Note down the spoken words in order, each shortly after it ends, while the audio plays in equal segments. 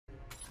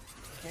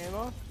Hand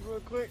off real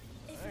quick.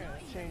 If I not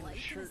gotta even change the like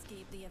to shirt.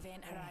 escape the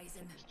event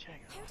horizon,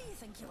 Check how do you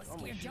think you'll Oh,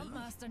 my escape shoes.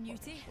 Jumpmaster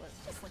Newty?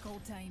 Just like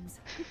old times.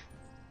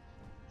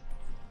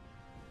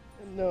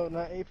 No,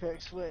 not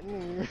Apex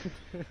sweating.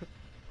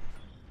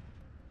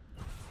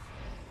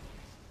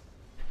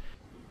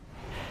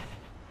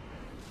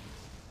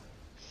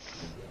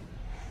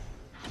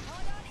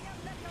 Hold on to your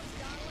knickers,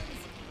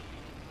 darlings.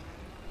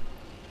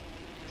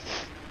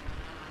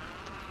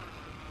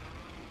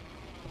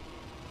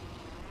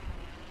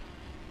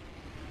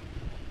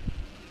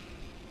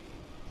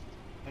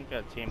 I think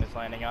that team is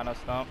landing on us,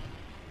 Stump.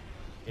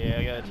 Yeah,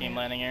 I got a team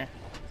landing here.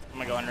 I'm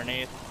gonna go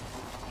underneath.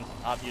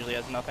 Top usually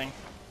has nothing.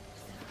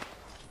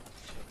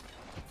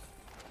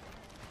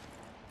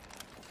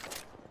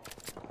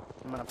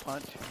 I'm gonna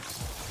punch.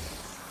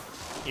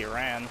 He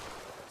ran.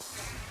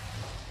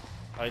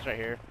 Oh, he's right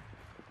here.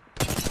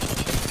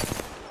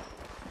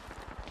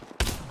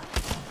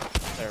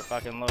 They're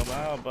fucking low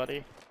bow,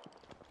 buddy.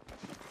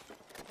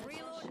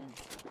 Reloading.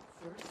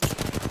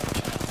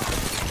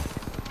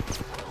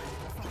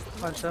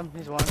 Punch him,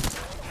 he's one.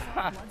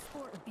 Blood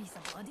sport would be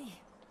some bloody.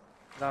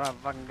 Don't have a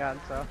fucking gun,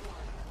 so.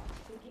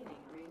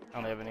 I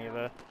don't have an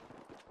Eva.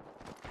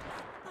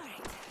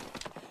 Alright.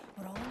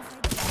 We're all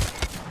inside the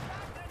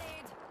frag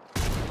grenade. The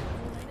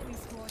whole enemy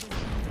squad is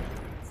wounded.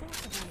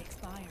 Forcibly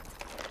expired.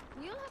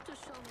 You'll have to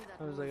show me that.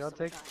 I was like, move I'll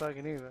take the sometime.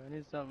 fucking Eva. I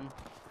need something.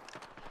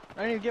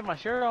 I need to get my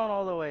shirt on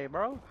all the way,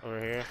 bro. Over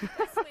here.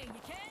 This way,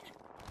 you can.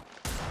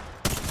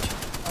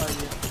 Oh,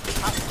 yeah.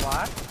 Hot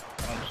block.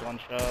 Just one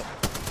shot.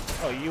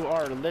 Oh, you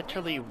are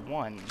literally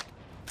one.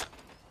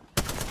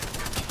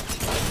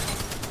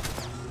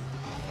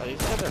 Oh, these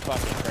guys are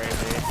fucking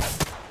crazy.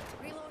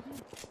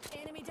 Reloading.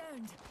 Enemy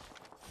downed.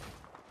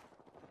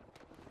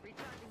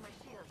 Recharging my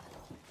shield.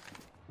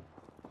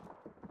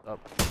 Up.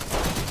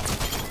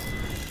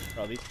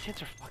 Bro, these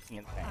kids are fucking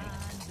insane.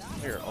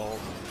 They're old.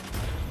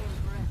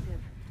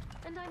 Impressive.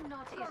 And I'm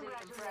not easily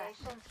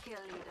impressed. Kill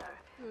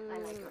leader. I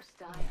like your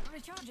style.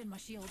 Recharging my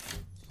shield.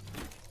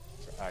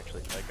 They're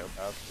actually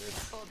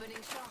psychopaths, Opening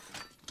shop.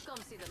 Come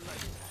see the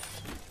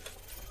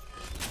merchandise.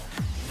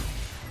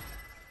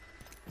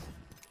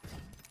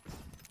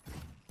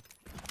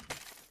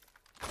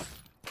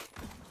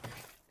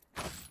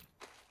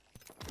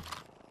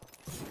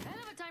 Hell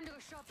of a time to go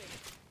shopping.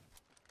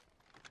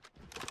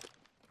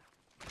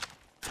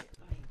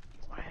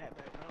 My hat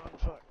back on,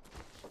 fuck.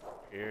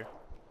 dude. Here.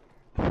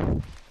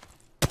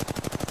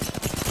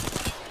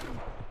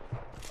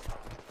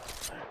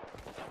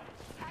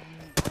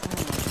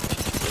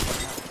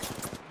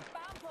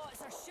 Bomb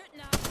pots are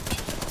shooting at me.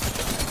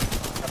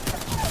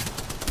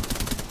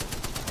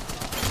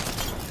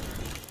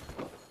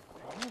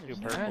 Two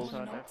Nice purples.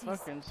 on that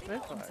fucking They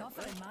got them Spitfire.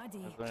 tougher than my day.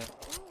 That's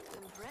it.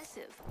 Ooh,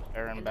 impressive.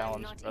 They're And I'm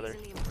imbalanced, not brother.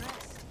 easily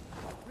impressed.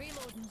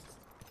 Reloading.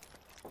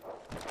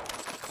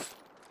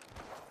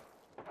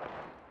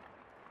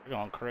 We're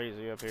going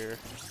crazy up here.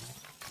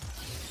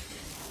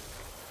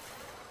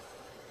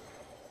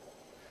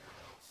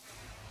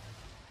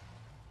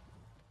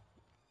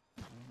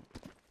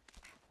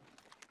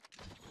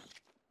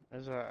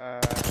 There's a,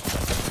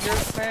 your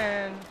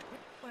fan.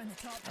 We're in the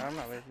top. I'm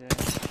not with you.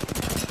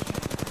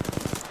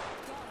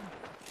 Got 'em.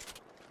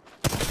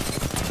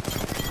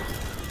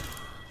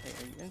 Hey,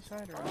 are you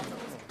inside or All outside?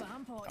 those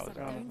bomb pots Oh, are it's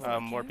down for the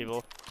more count.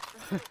 people.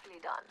 Perfectly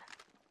done.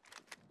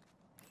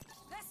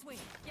 This way,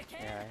 you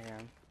can. Yeah, I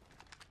am.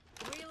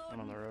 I'm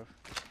on the Reloading. roof.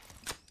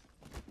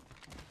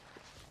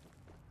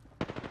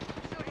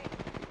 Shooting.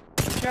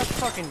 You got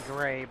fucking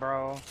gray,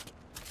 bro.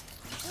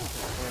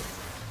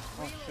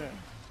 Oh shit.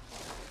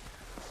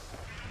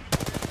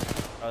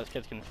 Oh, this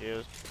kid's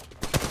confused.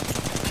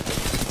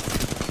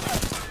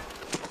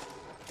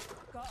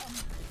 Got 'em.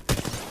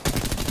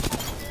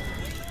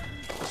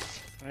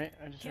 Wait,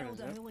 I just heard Killed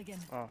a it. hooligan.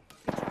 Oh.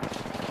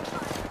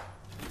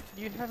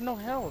 You have no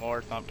health. More,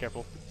 Tom,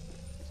 careful.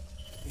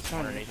 He's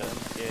on Underneath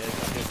underneath it. it.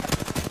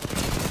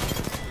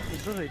 Yeah,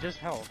 He's literally just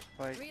health.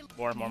 Like,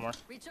 more, more, more.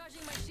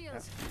 Recharging my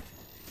shields.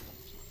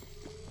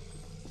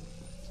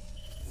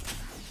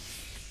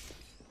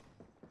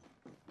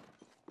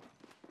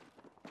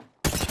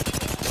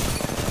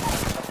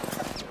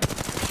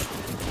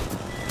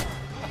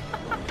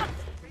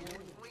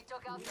 We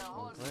took out the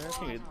whole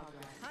squad. Dude,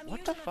 I'm what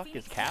using the a fuck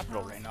is Phoenix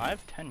Capital pass. right now? I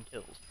have 10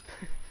 kills.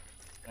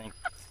 Like,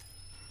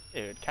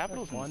 dude,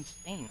 Capital's That's one.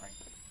 insane right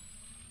now.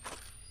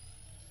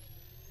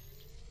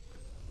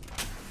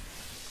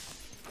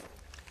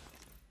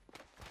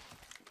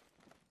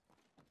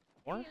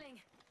 More? Healing.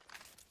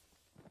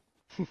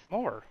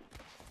 More.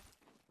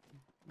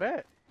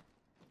 bet.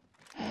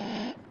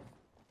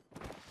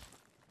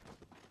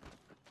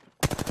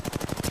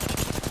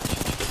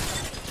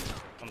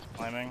 One's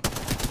climbing.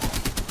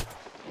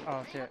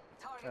 Oh shit.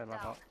 Target That's my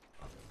down. fault.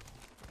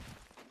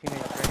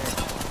 Teammates right here.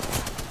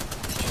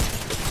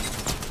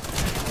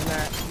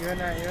 You're in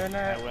that, you're in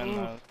that. I win Ooh.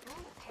 those.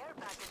 Ooh, care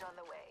package on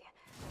the way.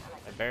 I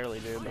like I barely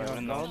do, but I You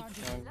win want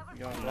those. gold?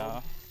 You want gold?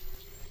 No.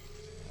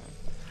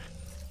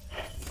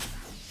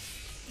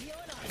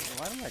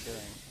 What am I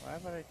doing? Why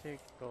would I take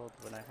gold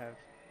when I have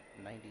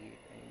 90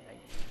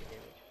 damage?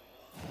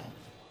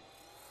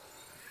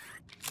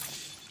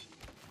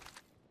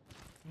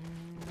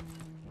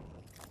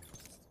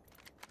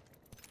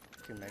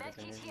 2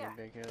 magazines here. in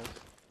big hills.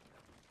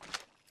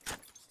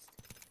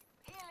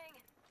 Healing.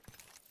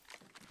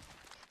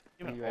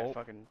 Even You at ult,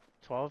 fucking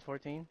 12,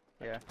 14?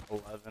 Yeah.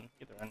 11.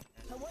 Either end.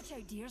 Now watch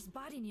out, dears.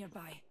 Body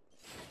nearby.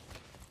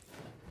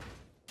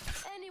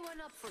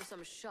 Anyone up for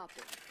some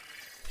shopping?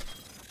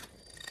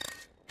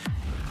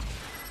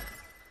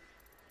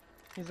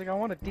 He's like, I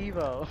want a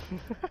Devo.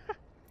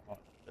 Oh,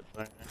 shit,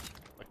 sorry.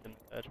 Looked in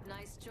the edge.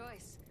 Nice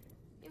choice.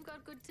 You've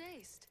got good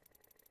taste.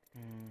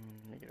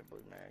 Let me get a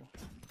blue mag.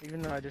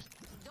 Even though I just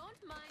Don't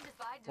mind if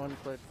I do. one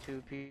clip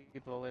 2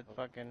 people with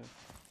fucking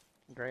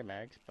gray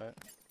mags, but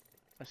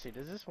let's see,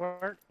 does this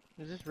work?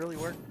 Does this really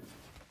work?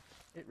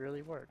 It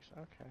really works,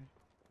 okay.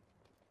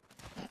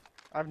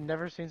 I've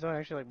never seen someone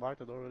actually like lock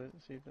the door with it.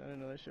 See, I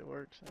didn't know that shit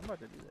works. I'm about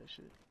to do that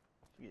shit.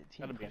 Get a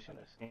team Gotta be pushing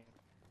another us. team.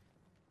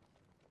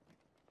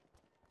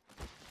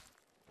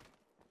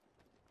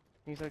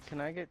 He's like,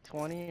 can I get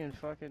 20 and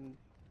fucking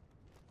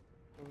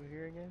over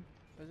here again?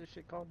 What's this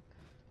shit called?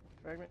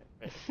 Fragment?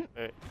 Wait,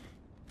 wait.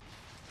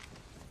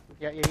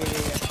 Yeah. Down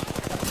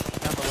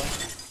below.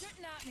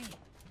 Shooting at me.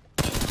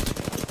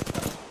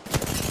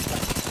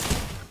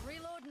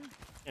 Reloading.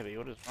 Yeah, but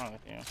what is wrong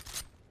with you?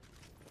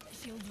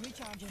 Shields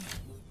recharging.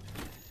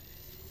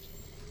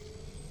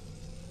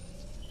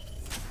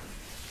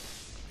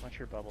 Once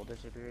your bubble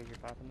disappears, you're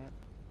popping that.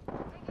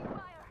 Taking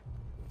fire.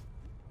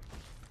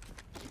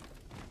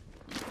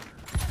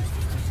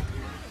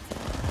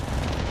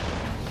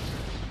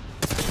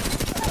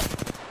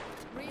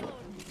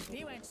 Reloading.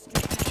 He went straight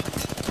at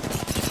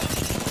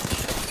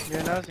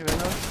You knows, you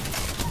knows. me.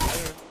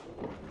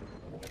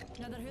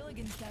 Another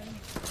hooligan's down.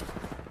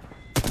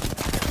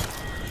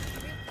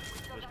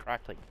 It was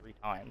cracked like 3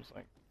 times.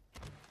 Like,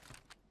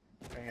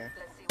 Right here.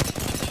 Let's see what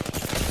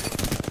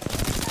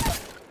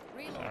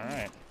Reloading.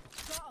 alright.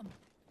 Got him.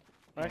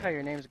 I like how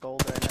your name's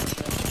gold right now.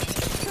 So.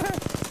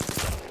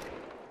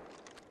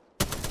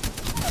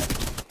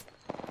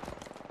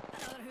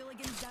 Another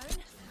hooligan's down.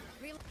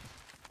 Reload.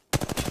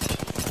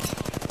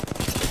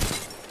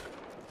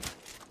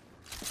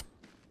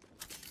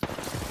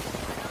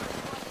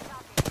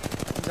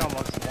 He's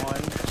almost 1.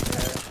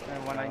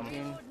 And 119.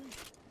 Reloading.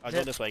 Oh,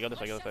 go this way, go this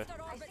way, go this way. Shift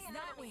their orbits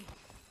that way.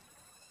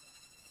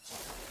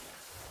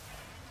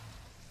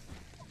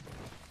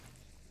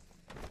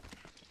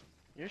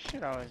 Your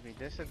shit always be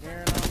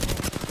disappearing on me.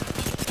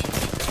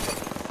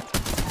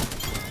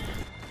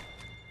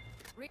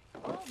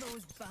 All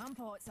those bam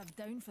pots are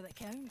down for the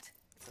count.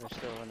 There's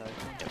still a nice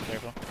one. Yeah,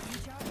 careful.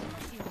 Recharging my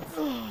shield.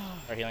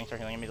 Start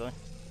healing immediately.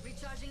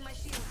 recharging my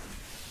shield.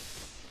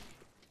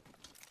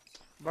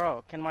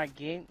 Bro, can my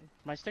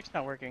stick's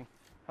not working.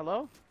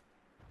 Hello?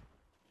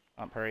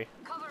 Hurry.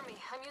 Cover me.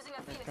 I'm using a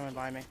He's phoenix. coming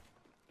by me.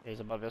 He's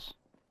above us.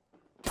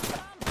 Bam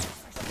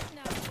pots are shooting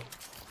at me.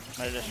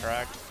 Another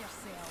distract. Watch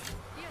yourself.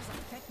 Here's a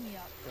pick me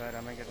up. Good,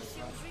 I'm gonna get this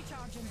one. Shields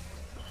recharging.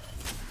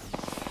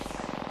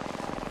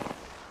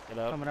 Get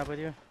up. Coming up with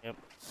you. Yep.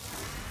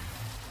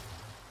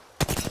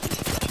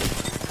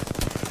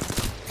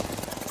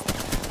 We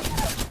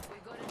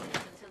got it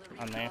until the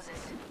On there. recloses.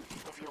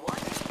 If you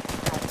want it,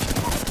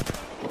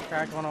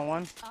 Cracked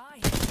 101. Aye.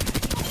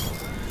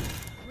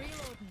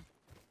 Reloading.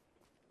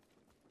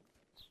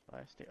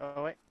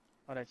 Oh wait.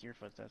 Oh, that's your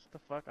footsteps. What the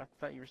fuck? I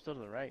thought you were still to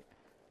the right.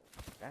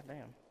 God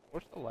damn.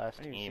 Where's the last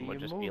I didn't team see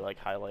would you just be move. like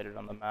highlighted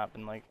on the map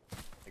and like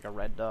a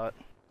red dot.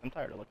 I'm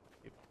tired of looking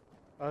at people.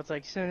 Oh, it's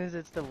like soon as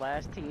it's the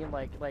last team,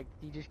 like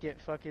you just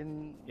get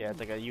fucking Yeah, it's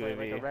like a like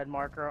UAV. a red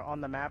marker on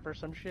the map or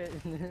some shit.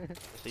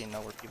 So you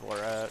know where people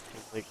are at.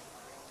 Just like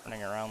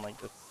running around like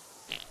this.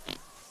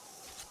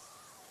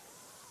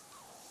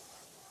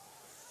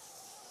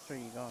 Where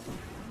you going?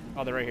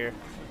 Oh, they're right here.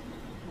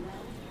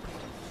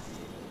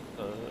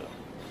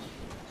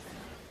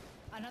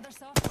 Another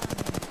soft landing.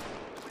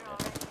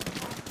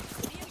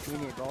 You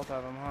need both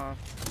of them, huh?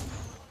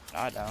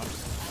 Nah, down. I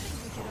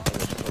think we could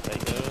What they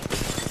do.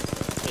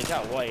 They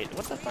got white.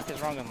 What the fuck is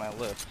wrong with my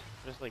lift?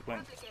 Just like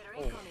went replicator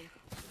full, incoming.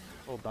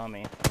 full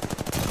dummy.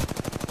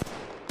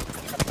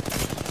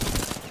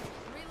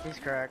 He's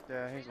cracked.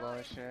 He's low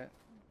as shit.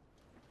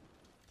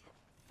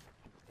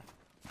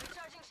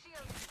 Recharging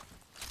shield.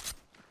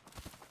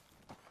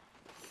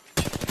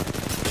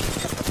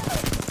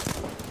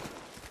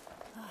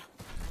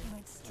 He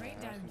went straight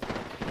down.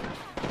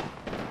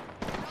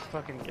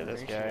 Fucking Get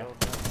this gray guy. shield,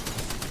 bro.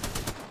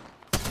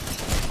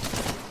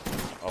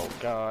 Oh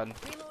god.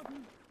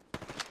 Reloading.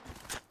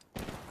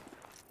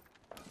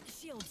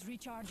 Shields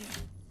recharging.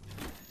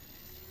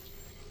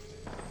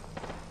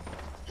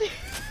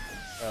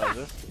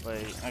 This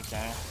like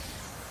okay.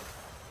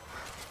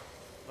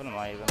 What am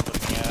I even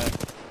looking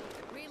at?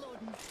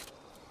 Reloading.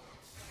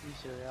 You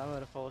silly. I'm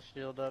gonna full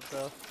shield up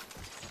though.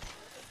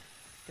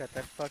 Got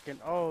that fucking.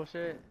 Oh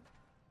shit.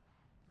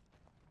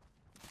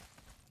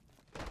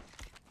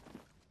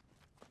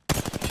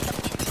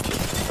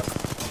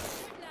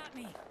 Shooting at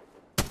me.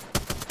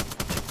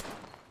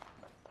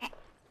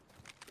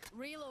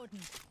 Reloading.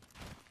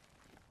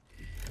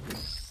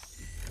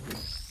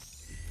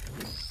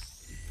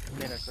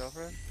 Made a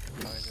sofa?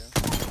 Oh, I do.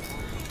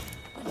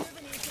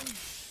 Rejuvenating.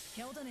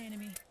 Killed an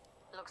enemy.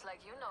 Looks like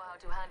you know how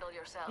to handle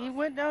yourself. He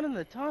went down in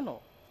the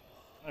tunnel.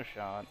 No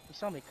shot. He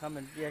saw me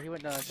coming. Yeah, he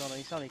went down the tunnel.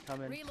 He saw me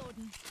coming.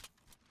 Reloading.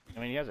 I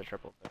mean, he has a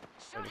triple. But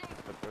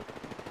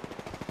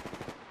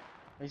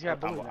He's got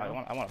blue I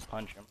now. want to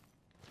punch him.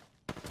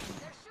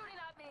 They're shooting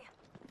at me.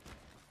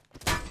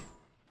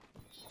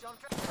 Jump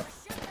They're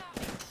shooting at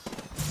me.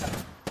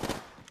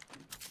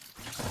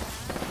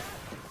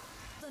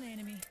 An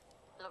enemy.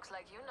 Looks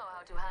like you know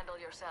how to handle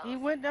yourself. He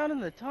went down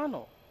in the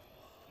tunnel.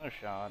 No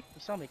shot.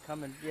 He saw me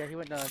coming. Yeah, he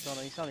went down the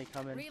tunnel. He saw me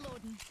coming.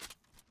 Reloading.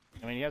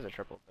 I mean, he has a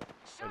triple. But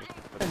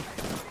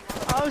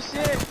Oh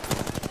shit!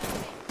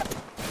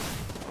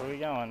 where are we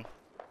going?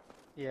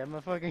 Yeah, I'm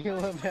a fucking heal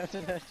up after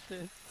that shit.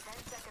 10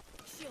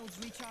 seconds. Shields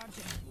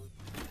recharging.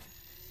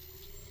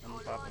 I'm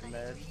Hold popping on,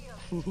 mad.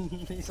 I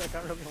need to He's like, I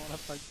really want to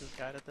punch this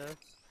guy to death.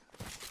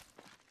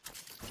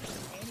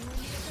 Anyone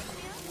need a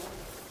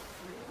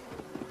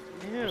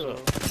pick me up? Ew.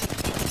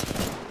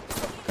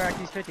 Cracked,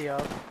 he's 50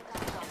 health.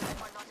 We're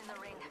not in the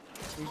ring.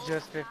 He's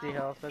just 50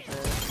 health, that's it.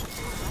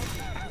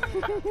 Shall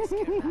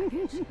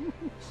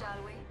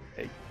we?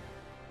 Hey.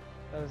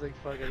 I was like,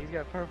 fuck it, he's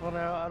got purple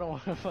now, I don't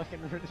want to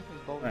fucking risk his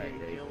bolt Right, getting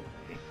hey. killed.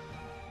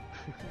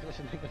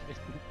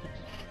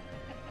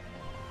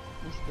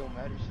 He's still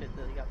mad as shit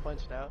that he got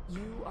punched out.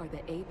 You are the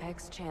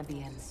Apex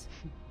champions.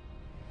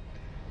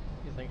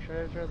 He's like,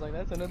 Shredder's like,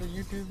 that's another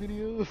YouTube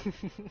video.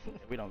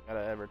 We don't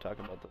gotta ever talk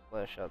about the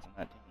flash shots in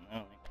that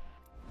team,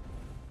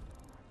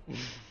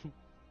 only.